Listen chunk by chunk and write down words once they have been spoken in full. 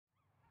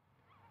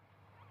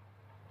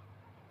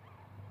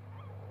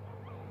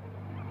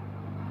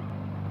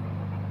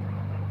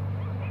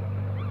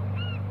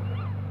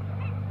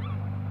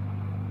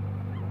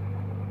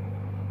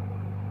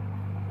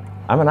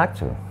I'm an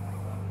actor,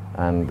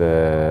 and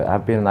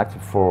I've been an actor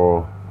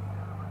for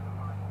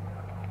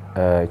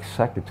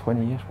exactly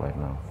 20 years right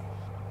now.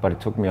 But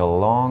it took me a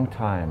long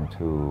time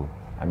to,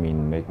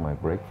 make my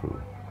breakthrough.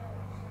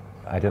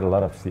 I did a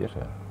lot of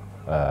theater,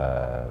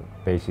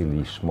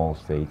 basically small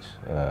stage,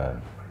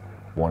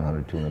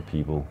 100, 200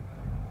 people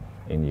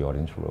in the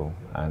audience row,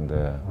 and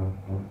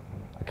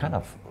I kind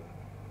of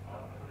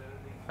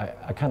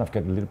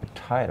get a little bit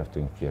tired of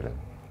doing theater.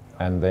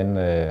 And then,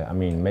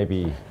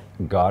 maybe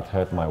God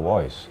heard my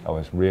voice. I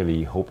was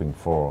really hoping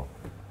for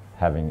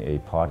having a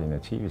part in a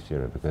TV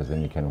series, because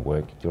then you can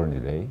work during the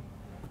day,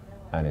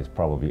 and it's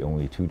probably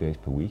only 2 days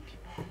per week.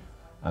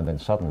 And then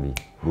suddenly,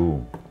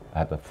 boom, I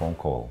had that phone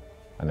call,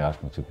 and they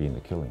asked me to be in The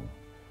Killing.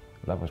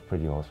 That was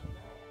pretty awesome.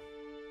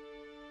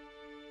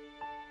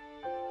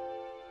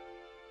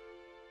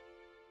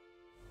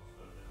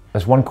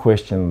 There's one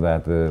question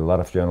that a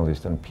lot of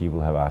journalists and people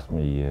have asked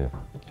me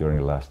during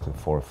the last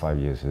 4 or 5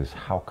 years is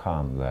how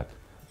come that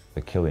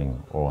The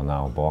Killing, or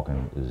now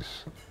Borgen,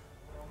 is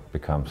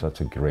become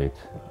such a great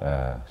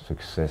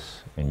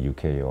success in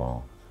UK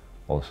or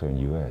also in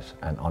US.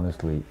 And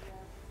honestly,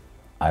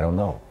 I don't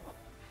know.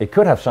 It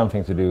could have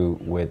something to do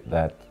with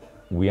that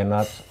we are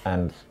not,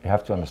 and you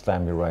have to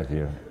understand me right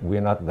here, we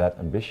are not that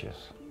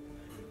ambitious.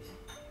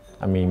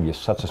 We're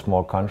such a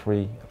small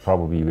country,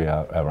 probably we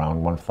are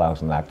around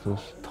 1,000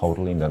 actors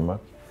total in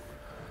Denmark.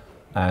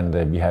 And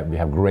we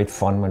have great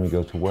fun when we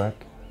go to work.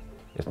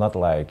 It's not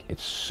like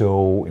it's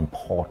so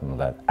important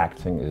that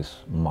acting is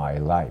my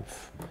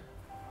life.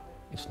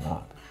 It's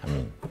not.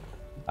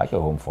 I go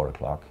home 4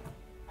 o'clock,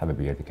 have a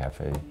beer at the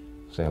cafe,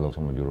 say hello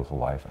to my beautiful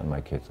wife and my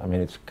kids.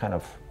 It's kind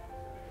of,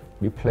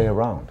 we play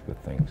around with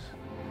things.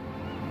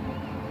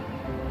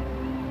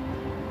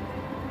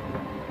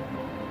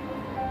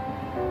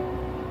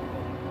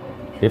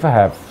 If I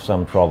have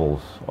some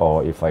troubles,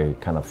 or if I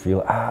kind of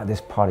feel, this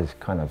part is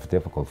kind of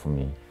difficult for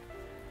me,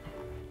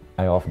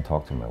 I often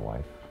talk to my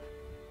wife,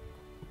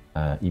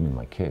 even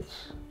my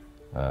kids.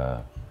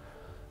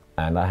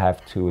 And I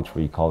have 2 or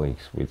 3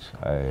 colleagues which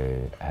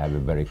I have a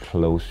very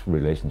close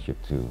relationship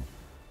to,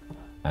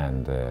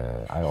 and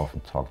I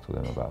often talk to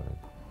them about it.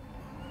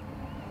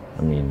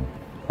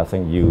 I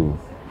think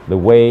the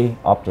way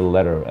up the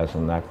ladder as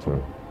an actor,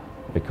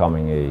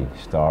 becoming a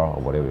star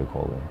or whatever you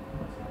call it,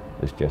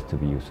 is just to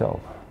be yourself.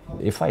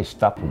 If I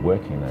stop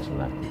working as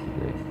an actor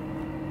today,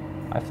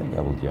 I think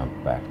I will jump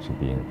back to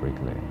being a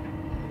bricklayer.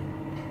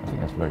 I think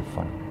that's very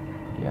fun.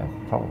 Yeah,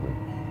 probably.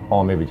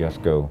 Or maybe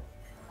just go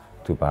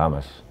to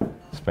Bahamas,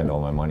 spend all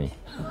my money.